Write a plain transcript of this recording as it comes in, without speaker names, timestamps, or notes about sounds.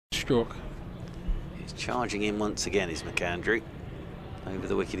stroke. He's charging in once again, is McAndrew. Over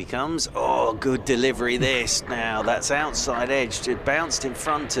the wicket he comes. Oh, good delivery this. Now, that's outside edge. It bounced in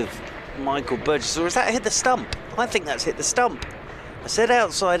front of Michael Burgess. Or has that hit the stump? I think that's hit the stump. I said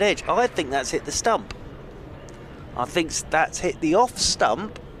outside edge. I think that's hit the stump. I think that's hit the off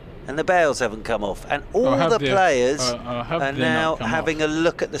stump, and the bails haven't come off. And all the players are now having a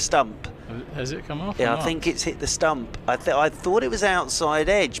look at the stump. Has it come off? Yeah, I think it's hit the stump. I thought it was outside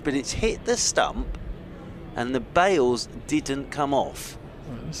edge, but it's hit the stump, and the bails didn't come off.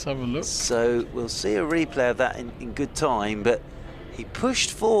 Right, let's have a look. So we'll see a replay of that in good time, but he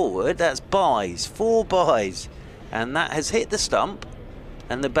pushed forward. That's buys, 4 buys, and that has hit the stump,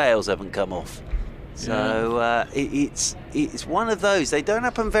 and the bails haven't come off. So it's one of those. They don't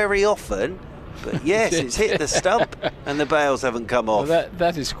happen very often, but yes, it's hit the stump and the bails haven't come off. Well,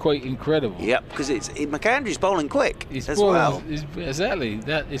 that is quite incredible. Yep, because McAndrew's bowling quick He's as bowling, well. Exactly,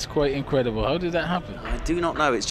 that is quite incredible. How did that happen? I do not know. It's